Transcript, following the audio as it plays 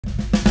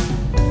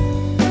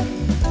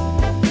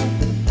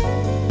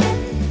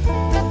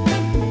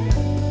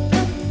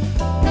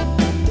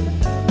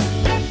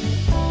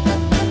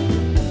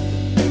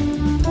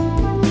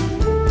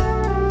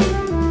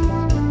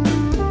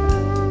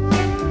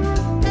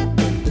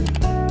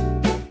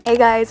Hey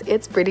guys,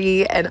 it's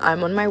Brittany and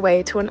I'm on my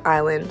way to an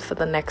island for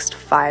the next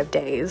 5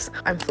 days.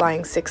 I'm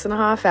flying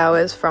 6.5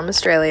 hours from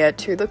Australia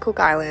to the Cook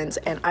Islands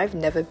and I've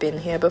never been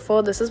here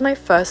before. This is my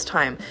first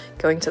time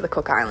going to the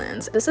Cook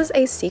Islands. This is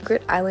a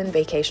secret island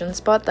vacation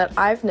spot that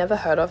I've never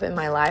heard of in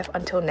my life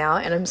until now,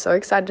 and I'm so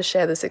excited to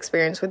share this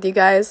experience with you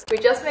guys. We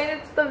just made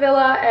it to the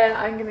villa and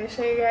I'm going to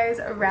show you guys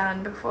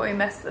around before we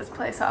mess this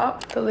place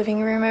up. The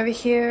living room over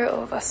here,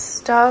 all of our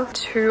stuff.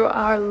 To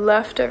our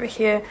left over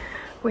here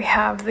we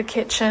have the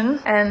kitchen,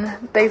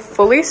 and they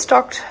fully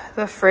stocked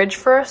the fridge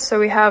for us.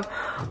 So we have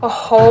a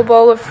whole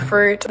bowl of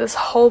fruit, this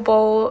whole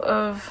bowl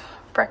of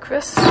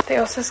breakfast. They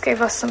also gave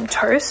us some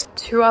toast.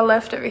 To our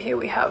left over here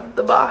we have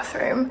the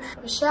bathroom,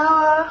 a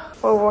shower.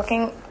 We're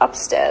walking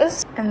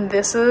upstairs and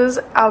this is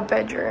our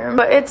bedroom,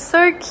 but it's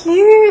so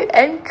cute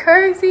and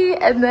cozy,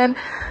 and then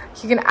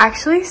you can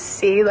actually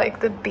see like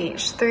the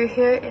beach through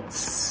here. It's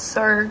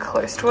so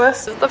close to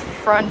us. This is the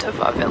front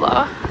of our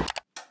villa.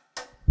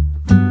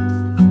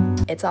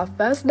 It's our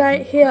first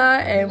night here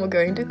and we're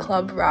going to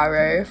Club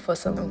Raro for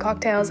some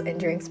cocktails and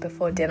drinks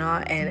before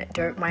dinner, and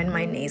don't mind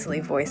my nasally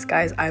voice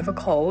guys, I have a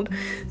cold,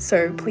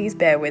 so please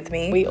bear with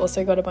me. We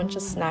also got a bunch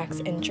of snacks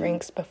and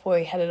drinks before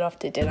we headed off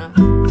to dinner.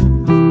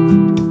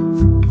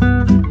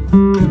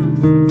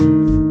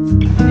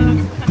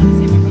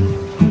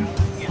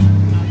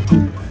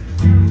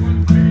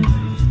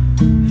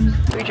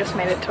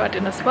 Made it to our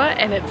dinner spot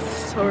and it's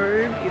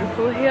so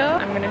beautiful here.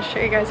 I'm going to show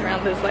you guys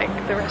around. There's like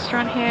the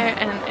restaurant here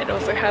and it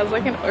also has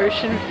like an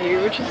ocean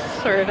view, which is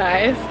so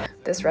nice.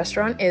 This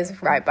restaurant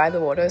is right by the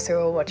water, so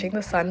we were watching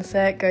the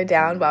sunset go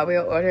down while we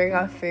were ordering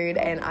our food,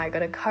 and I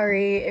got a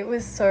curry. It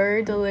was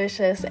so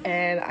delicious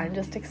and I'm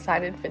just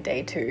excited for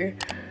day 2.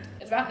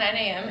 It's about 9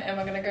 a.m. and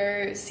we're gonna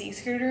go sea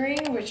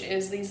scootering, which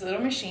is these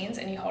little machines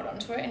and you hold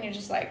onto it and you're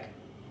just like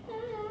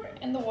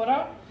in the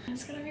water.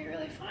 It's gonna be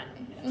really fun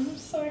and I'm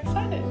so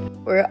excited.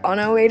 We're on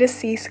our way to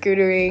sea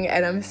scootering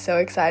and I'm so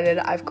excited.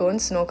 I've gone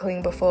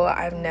snorkeling before,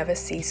 I've never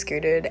sea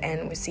scooted,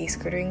 and we're sea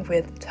scootering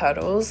with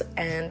turtles.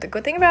 And the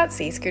good thing about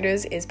sea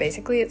scooters is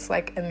basically it's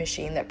like a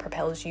machine that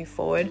propels you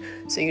forward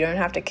so you don't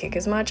have to kick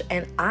as much,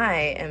 and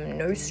I am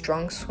no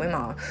strong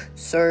swimmer,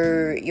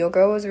 so your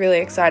girl was really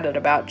excited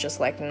about just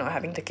like not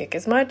having to kick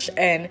as much,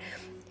 and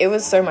it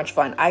was so much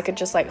fun. I could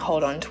just like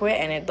hold on to it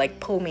and it'd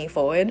like pull me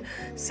forward.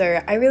 So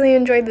I really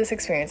enjoyed this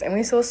experience and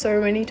we saw so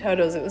many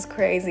turtles. It was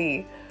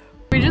crazy.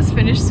 We just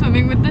finished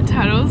swimming with the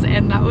turtles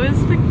and that was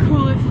the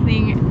coolest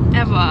thing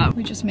ever.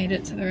 We just made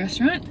it to the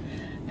restaurant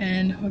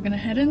and we're gonna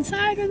head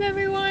inside with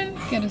everyone,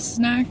 get a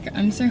snack.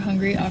 I'm so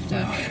hungry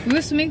after we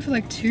were swimming for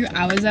like 2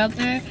 hours out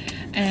there,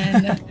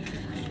 and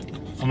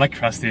I'm like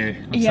crusty.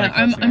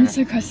 I'm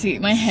so crusty.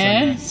 My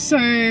hair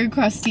so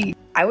crusty.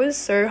 I was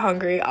so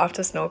hungry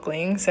after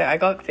snorkeling, so I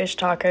got fish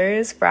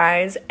tacos,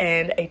 fries,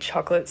 and a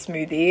chocolate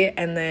smoothie.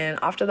 And then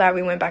after that,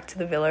 we went back to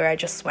the villa. I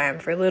just swam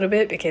for a little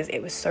bit because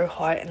it was so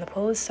hot and the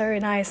pool is so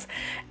nice.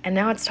 And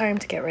now it's time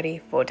to get ready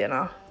for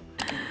dinner.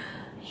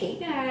 Hey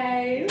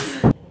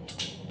guys.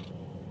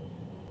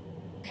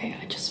 Okay,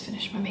 I just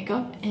finished my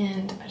makeup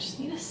and I just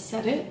need to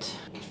set it.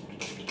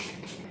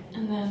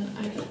 And then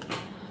I've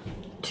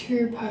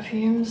 2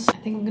 perfumes. I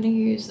think I'm gonna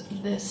use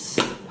this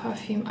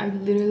perfume. I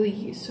literally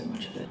use so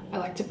much of it. I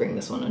like to bring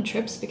this one on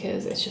trips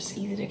because it's just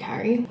easy to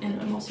carry. And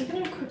I'm also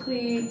gonna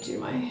quickly do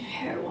my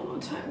hair one more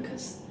time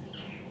because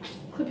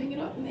clipping it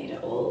up made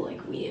it all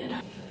like weird.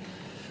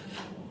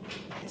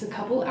 It's a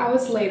couple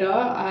hours later.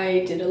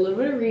 I did a little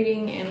bit of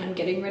reading and I'm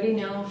getting ready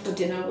now for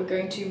dinner. We're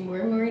going to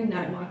Muri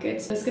night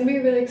markets. It's gonna be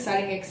a really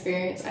exciting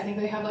experience. I think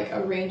they have like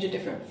a range of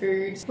different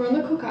foods. We're on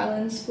the Cook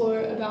Islands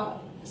for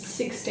about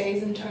 6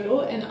 days in total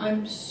and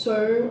I'm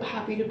so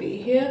happy to be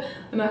here.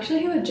 I'm actually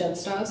here with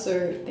Jetstar,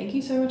 so thank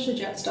you so much to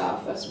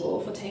Jetstar first of all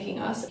for taking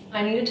us.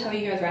 I need to tell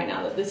you guys right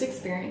now that this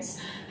experience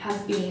has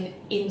been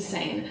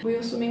insane. We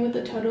were swimming with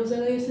the turtles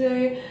earlier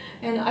today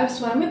and I've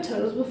swam with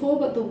turtles before,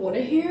 but the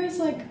water here is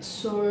like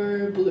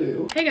so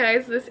blue. Hey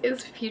guys, this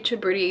is Future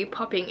Brittany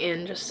popping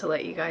in just to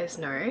let you guys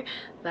know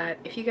that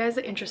if you guys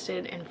are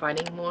interested in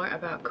finding more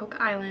about Cook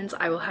Islands,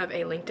 I will have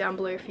a link down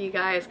below for you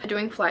guys. I'm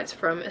doing flights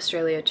from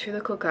Australia to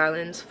the Cook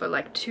Islands for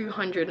like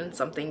 $200 and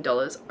something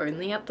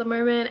only at the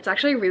moment. It's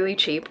actually really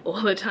cheap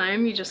all the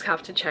time. You just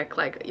have to check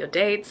like your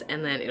dates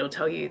and then it'll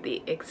tell you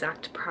the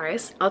exact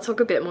price. I'll talk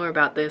a bit more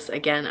about this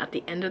again at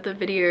the end of the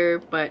video,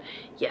 but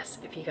yes,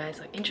 if you guys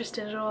are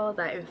interested at all,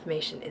 that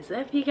information is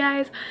there for you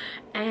guys,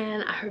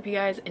 and I hope you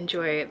guys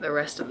enjoy the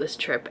rest of this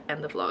trip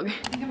and the vlog.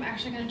 I think I'm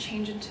actually going to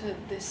change into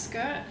this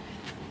skirt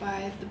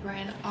by the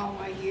brand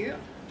RYU.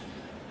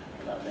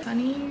 Love it.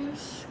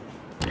 Sunnies.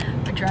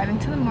 We're driving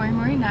to the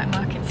Muri night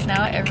markets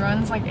now.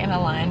 Everyone's like in a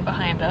line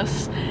behind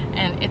us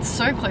and it's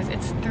so close.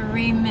 It's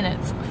 3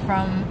 minutes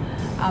from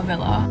our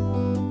villa.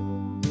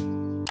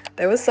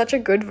 There was such a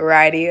good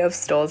variety of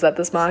stalls at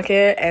this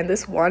market, and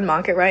this one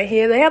market right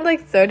here, they had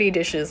like 30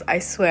 dishes. I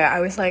swear, I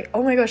was like,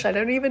 oh my gosh, I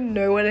don't even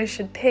know what I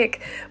should pick,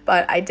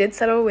 but I did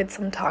settle with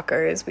some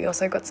tacos. We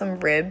also got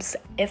some ribs.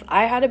 If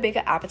I had a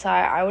bigger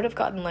appetite, I would have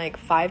gotten like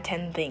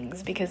 5-10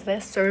 things because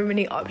there's so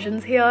many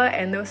options here,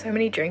 and there were so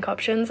many drink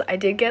options. I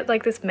did get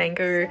like this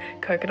mango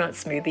coconut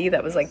smoothie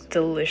that was like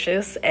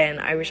delicious, and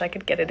I wish I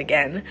could get it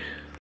again.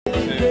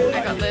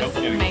 I got this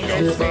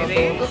mango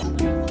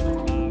smoothie.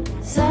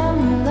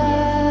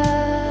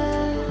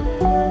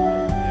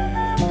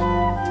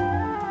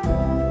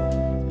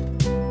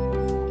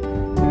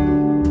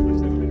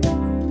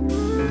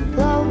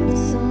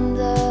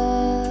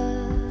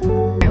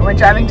 We're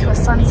driving to a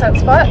sunset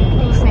spot,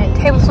 we're listening to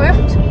Taylor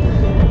Swift,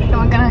 and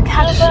we're gonna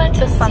catch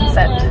the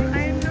sunset.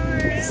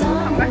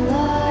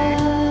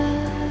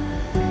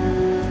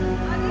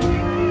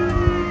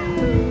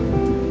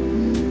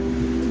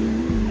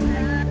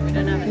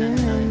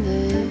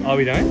 Oh,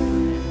 we don't?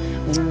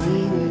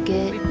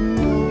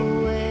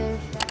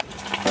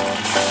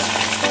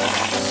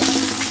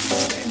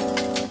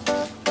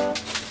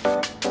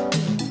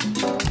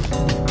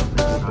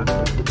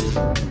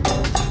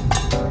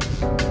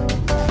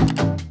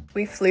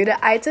 We flew to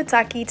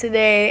Aitutaki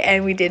today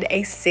and we did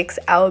a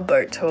 6-hour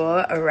boat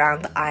tour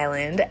around the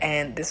island,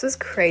 and this was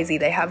crazy.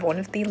 They have one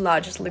of the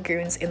largest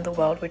lagoons in the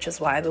world, which is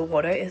why the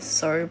water is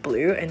so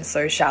blue and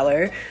so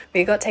shallow.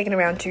 We got taken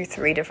around to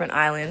 3 different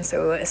islands,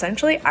 so we were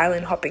essentially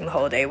island hopping the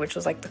whole day, which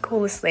was like the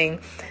coolest thing.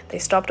 They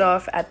stopped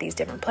off at these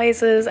different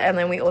places, and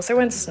then we also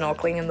went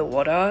snorkeling in the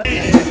water.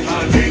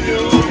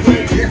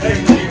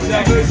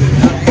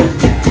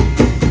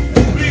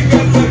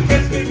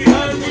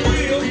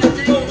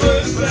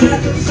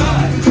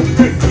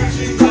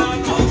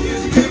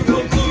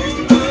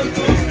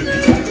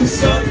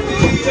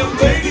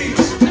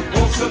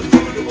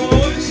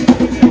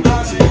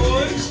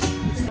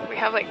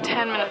 Like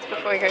 10 minutes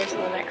before we go to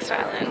the next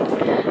island,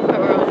 but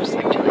we're all just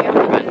like chilling out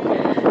front, and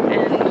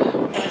we're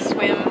gonna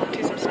swim,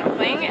 do some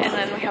snorkeling, and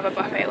then we have a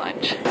buffet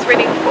lunch. He's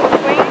reading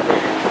 4th Wing.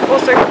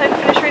 Also, Clint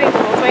finished reading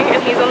 4th Wing,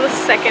 and he's on the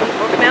 2nd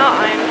book now,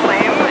 Iron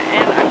Flame,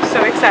 and I'm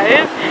so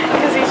excited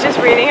because he's just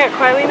reading it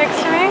quietly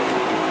next to me.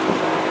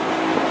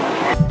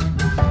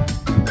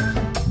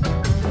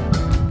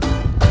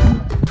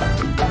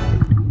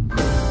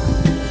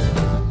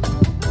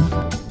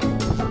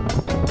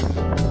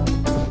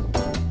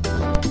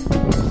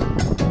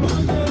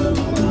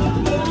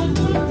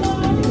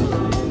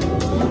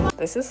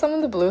 This is some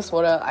of the bluest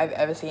water I've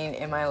ever seen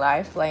in my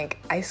life. Like,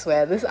 I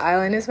swear, this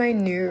island is my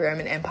new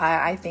Roman Empire.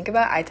 I think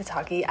about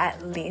Aitutaki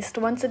at least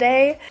once a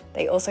day.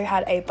 They also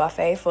had a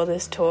buffet for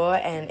this tour,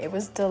 and it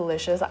was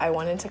delicious. I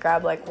wanted to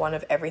grab like one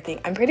of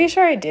everything. I'm pretty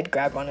sure I did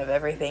grab one of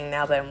everything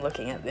now that I'm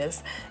looking at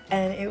this,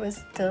 and it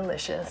was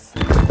delicious.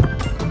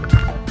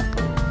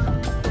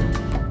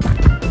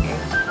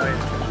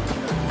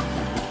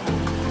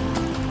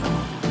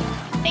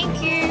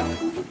 Thank you.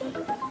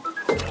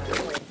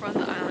 We're on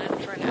the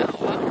island for an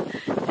hour,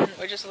 and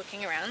we're just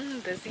looking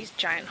around. There's these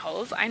giant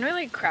holes. I know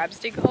like crabs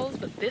dig holes,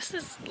 but this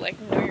is like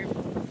no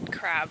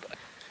crab.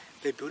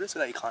 They build it so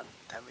that you can't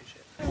damage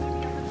it.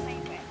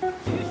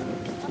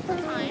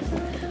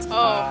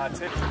 Oh.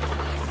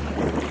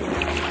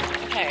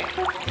 Okay,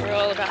 we're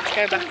all about to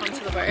go back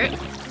onto the boat.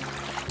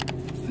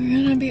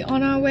 We're gonna be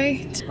on our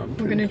way.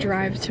 We're gonna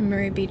drive to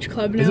Muri Beach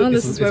Club now.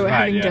 This is where we're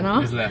having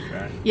dinner. It's left,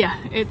 right? Yeah,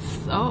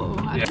 it's I'm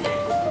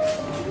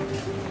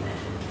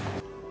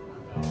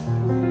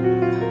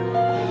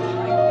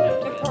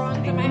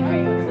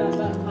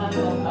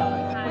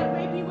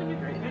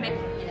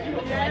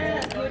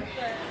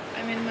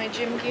in my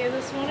gym gear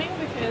this morning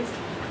because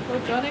we're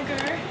gonna go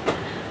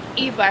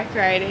e-bike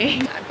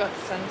riding. I've got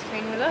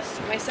sunscreen with us.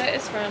 My set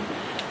is from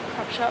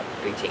Crop Shop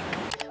Boutique.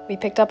 We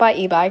picked up our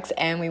e-bikes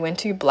and we went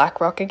to Black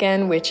Rock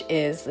again, which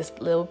is this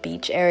little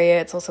beach area.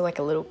 It's also like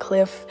a little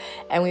cliff,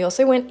 and we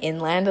also went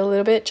inland a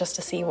little bit just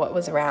to see what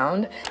was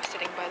around. I'm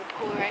sitting by the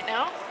pool right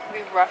now.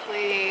 We've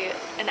roughly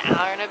an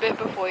hour and a bit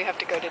before we have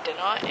to go to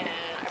dinner, and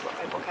I brought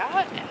my book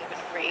out and we're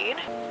gonna read.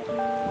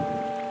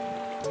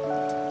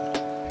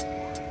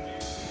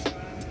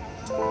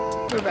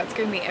 We're about to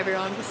go meet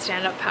everyone for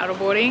stand-up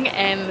paddleboarding,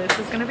 and this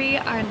is gonna be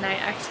our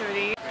night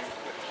activity.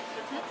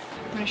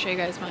 I'm gonna show you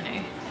guys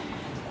my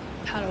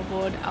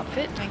paddleboard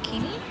outfit, my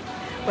bikini.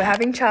 We're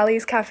having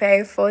Charlie's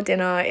Cafe for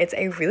dinner. It's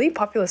a really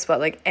popular spot.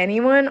 Like,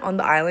 anyone on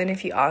the island,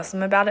 if you ask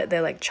them about it,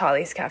 they're like,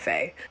 Charlie's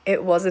Cafe.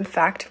 It was in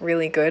fact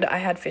really good. I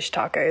had fish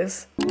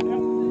tacos.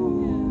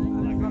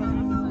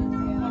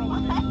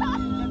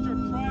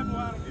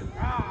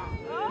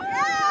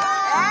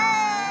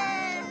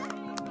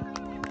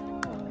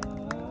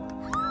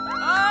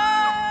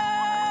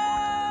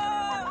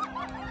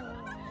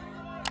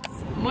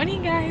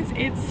 Morning guys,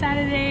 it's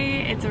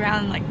Saturday. It's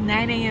around like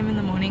 9 a.m. in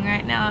the morning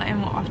right now,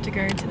 and we're off to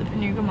go to the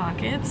Panuga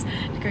markets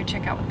to go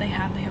check out what they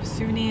have. They have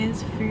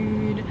souvenirs,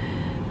 food,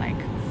 like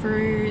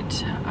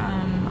fruit.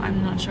 I'm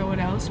I'm not sure what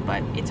else,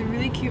 but it's a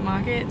really cute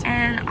market.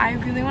 And I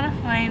really want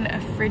to find a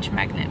fridge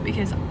magnet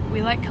because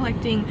we like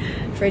collecting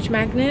fridge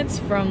magnets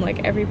from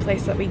like every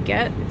place that we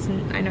get.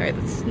 I know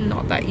that's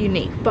not that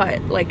unique,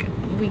 but like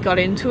we got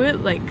into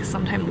it like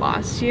sometime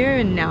last year,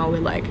 and now we're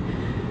like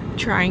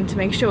trying to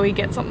make sure we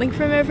get something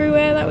from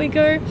everywhere that we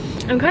go.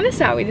 I'm kind of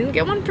sad we didn't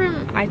get one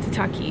from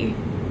Aitutaki,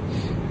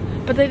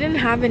 but they didn't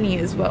have any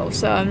as well,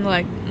 so I'm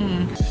like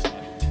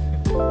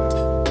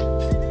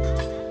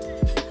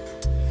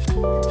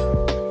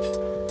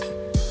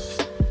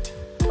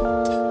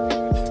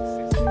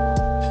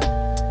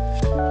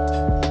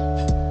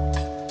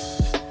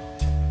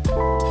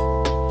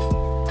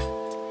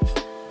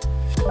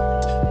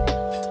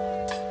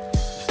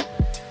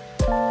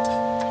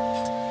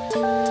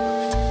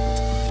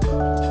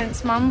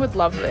Mum would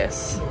love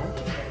this.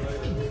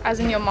 As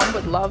in your mum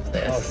would love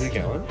this. Oh, keep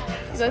going.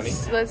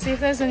 Let's see if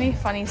there's any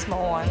funny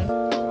small one.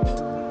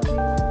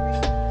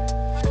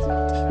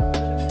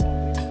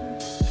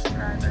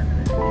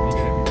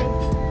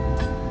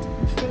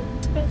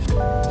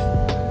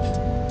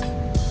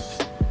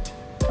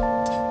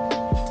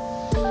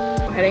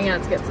 We're heading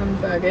out to get some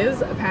burgers.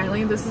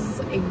 Apparently this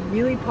is a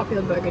really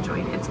popular burger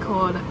joint. It's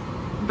called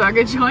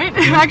Burger Joint.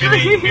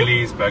 Actually,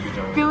 Billy's Burger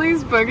Joint.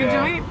 Billy's Burger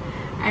Joint.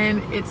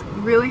 And it's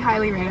really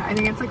highly rated. I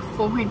think it's like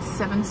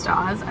 4.7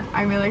 stars.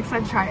 I'm really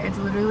excited to try it. It's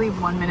literally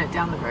 1 minute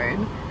down the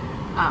road.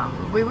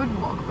 We would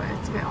walk, but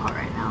it's a bit hot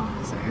right now.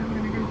 So we're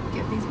gonna go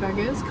get these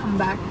burgers, come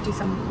back, do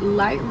some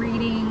light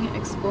reading,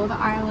 explore the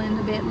island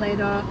a bit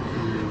later.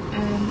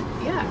 And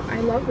yeah, I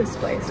love this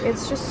place.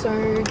 It's just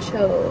so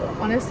chill.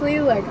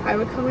 Honestly, like I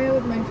would come here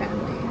with my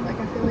family. Like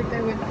I feel like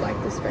they would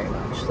like this very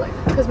much.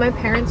 Like, because my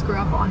parents grew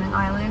up on an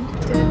island.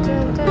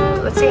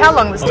 Let's see how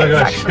long this takes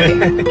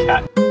actually.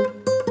 Cat.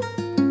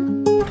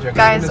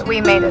 Guys,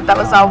 we made it. That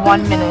was our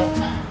 1 minute.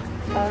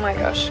 Oh my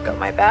gosh, got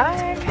my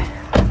bag.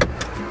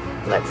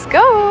 Let's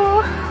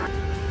go.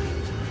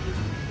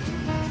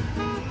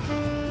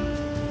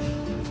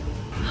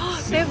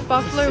 They have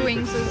buffalo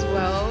wings as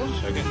well.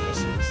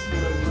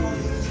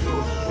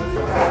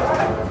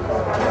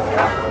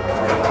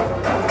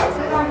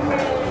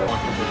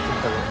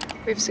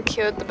 We've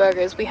secured the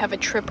burgers. We have a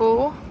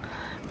triple.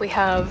 We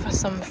have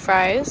some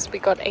fries. We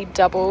got a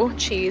double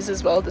cheese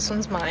as well. This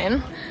one's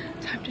mine.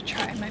 Time to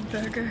try my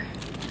burger.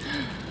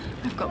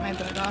 I've got my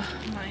burger,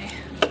 my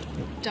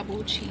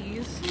double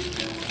cheese.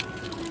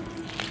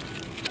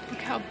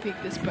 Look how big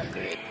this burger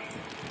is.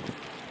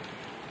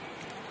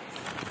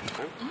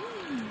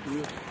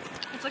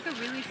 It's like a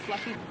really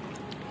fluffy.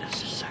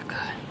 This is so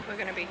good. We're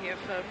gonna be here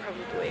for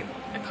probably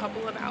a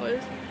couple of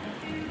hours.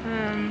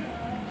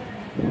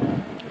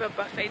 We've got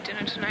buffet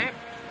dinner tonight,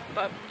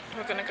 but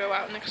we're gonna go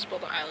out and explore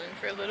the island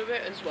for a little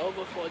bit as well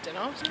before dinner.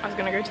 I was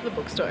gonna go to the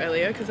bookstore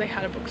earlier because they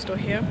had a bookstore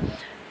here,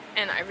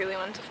 and I really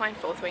wanted to find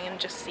Fourth Wing and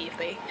just see if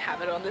they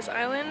have it on this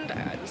island.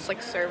 It's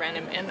like so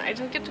random, and I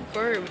didn't get to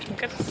go, which I'm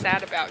kind of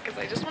sad about because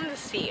I just wanted to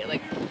see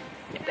like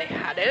if they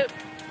had it.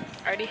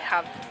 I already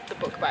have the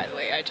book, by the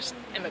way. I just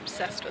am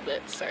obsessed with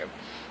it, so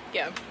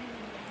yeah.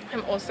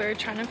 I'm also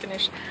trying to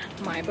finish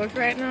my book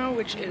right now,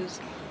 which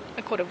is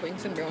A Court of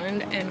Wings and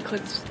Ruin, and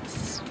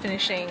Clint's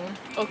finishing,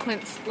 or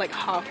Clint's like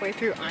halfway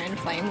through Iron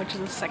Flame, which is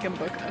the second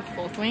book of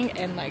Fourth Wing,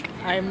 and like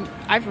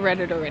I've read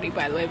it already,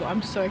 by the way, but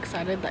I'm so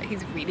excited that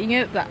he's reading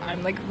it that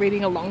I'm like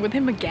reading along with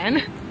him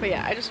again. But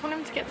yeah, I just want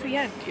him to get to the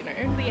end, you know?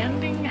 The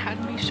ending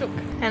had me shook.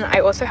 And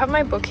I also have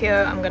my book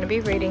here. I'm gonna be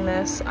reading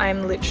this.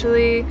 I'm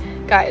literally,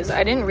 guys,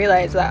 I didn't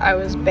realize that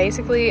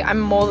I'm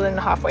more than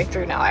halfway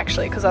through now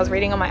actually, because I was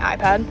reading on my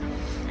iPad,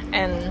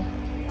 and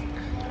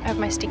I have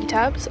my sticky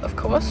tabs, of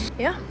course.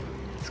 Yeah,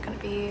 it's gonna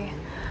be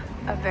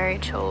a very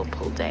chill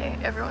pool day.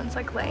 Everyone's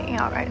like laying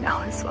out right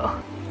now as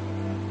well.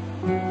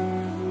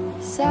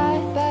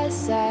 Side by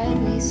side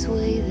we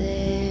sway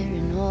there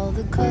in all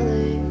the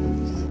colors.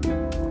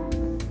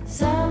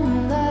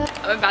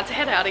 I'm about to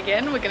head out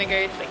again. We're gonna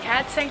go to the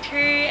cat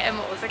sanctuary, and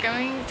we're also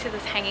going to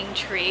this hanging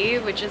tree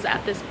which is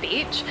at this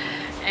beach,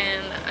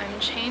 and I'm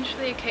changed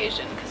for the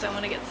occasion because I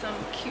want to get some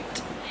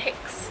cute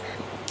pics.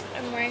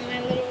 I'm wearing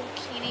my little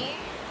bikini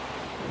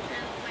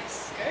and my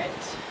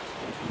skirt.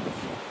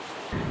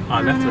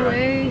 Left or right?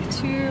 Way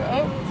to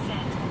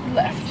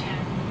left.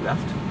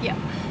 Left? Yeah.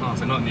 Oh,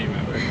 so not near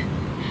Raro.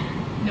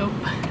 Nope.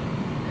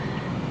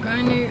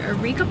 Going to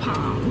Arika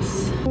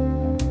Palms.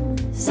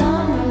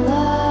 Summer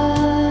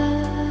love.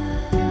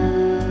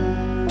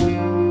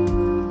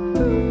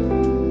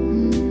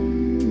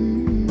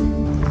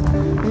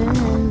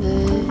 Remember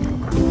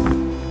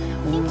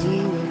when we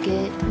were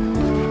getting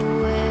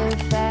nowhere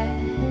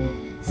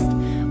fast,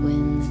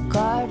 when the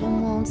garden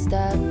won't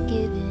stop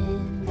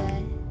giving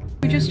back.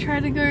 We just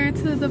tried to go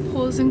to the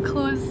Paws and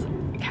Claws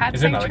cat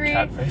Is there another sanctuary.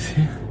 cat place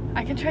here?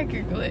 I can try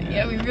Google it.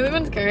 Yeah, we really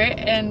want to go,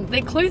 and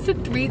they closed at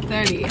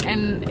 3:30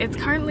 and it's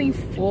currently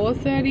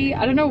 4:30.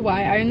 I don't know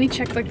why. I only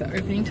checked like the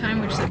opening time,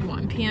 which is like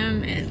 1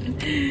 p.m.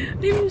 and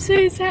I'm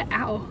so sad.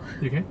 Ow.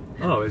 You okay?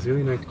 Oh, there's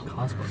really no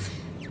car spots.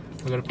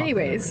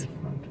 Anyways,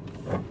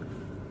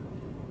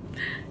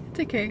 it's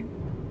okay.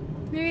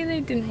 Maybe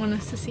they didn't want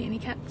us to see any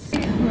cats.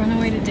 We're on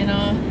our way to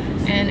dinner.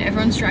 then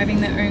everyone's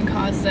driving their own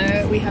cars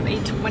there. We have a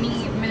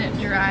 20-minute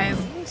drive.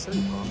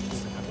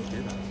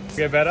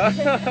 Get better?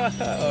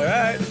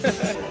 Alright.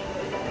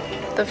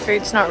 The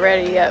food's not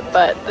ready yet,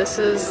 but this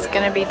is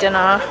gonna be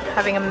dinner,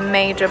 having a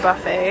major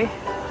buffet.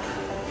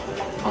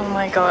 Oh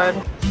my god.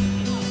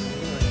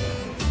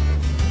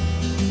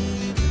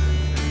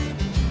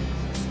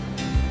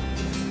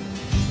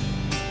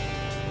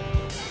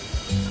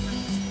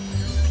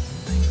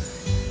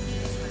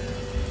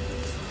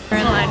 We're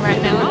in line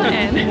right now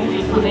and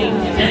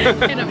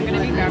I'm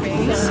gonna be grabbing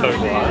food in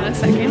a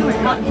second. We've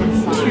got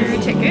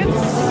 2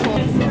 tickets.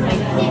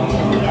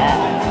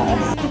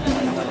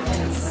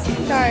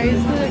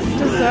 Guys, the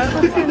dessert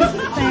looks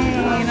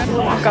insane.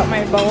 I've got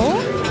my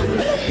bowl.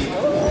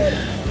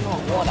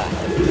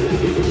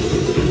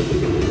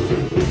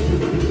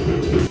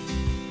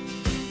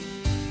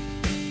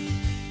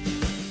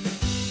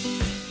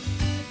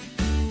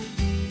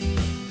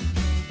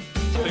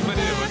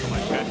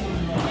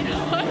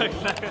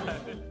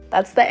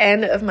 That's the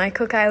end of my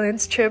Cook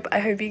Islands trip. I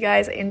hope you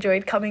guys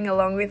enjoyed coming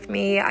along with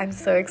me. I'm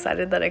so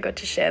excited that I got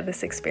to share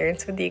this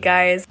experience with you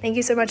guys. Thank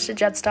you so much to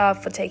Jetstar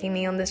for taking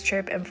me on this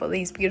trip and for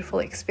these beautiful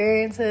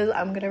experiences.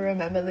 I'm gonna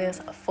remember this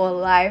for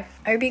life.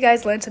 I hope you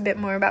guys learned a bit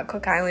more about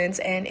Cook Islands,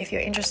 and if you're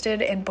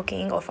interested in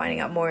booking or finding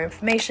out more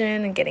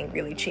information and getting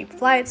really cheap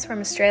flights from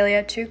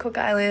Australia to Cook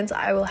Islands,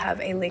 I will have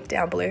a link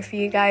down below for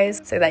you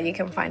guys so that you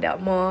can find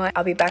out more.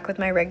 I'll be back with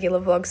my regular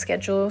vlog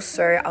schedule,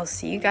 so I'll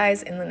see you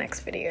guys in the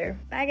next video.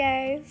 Bye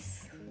guys!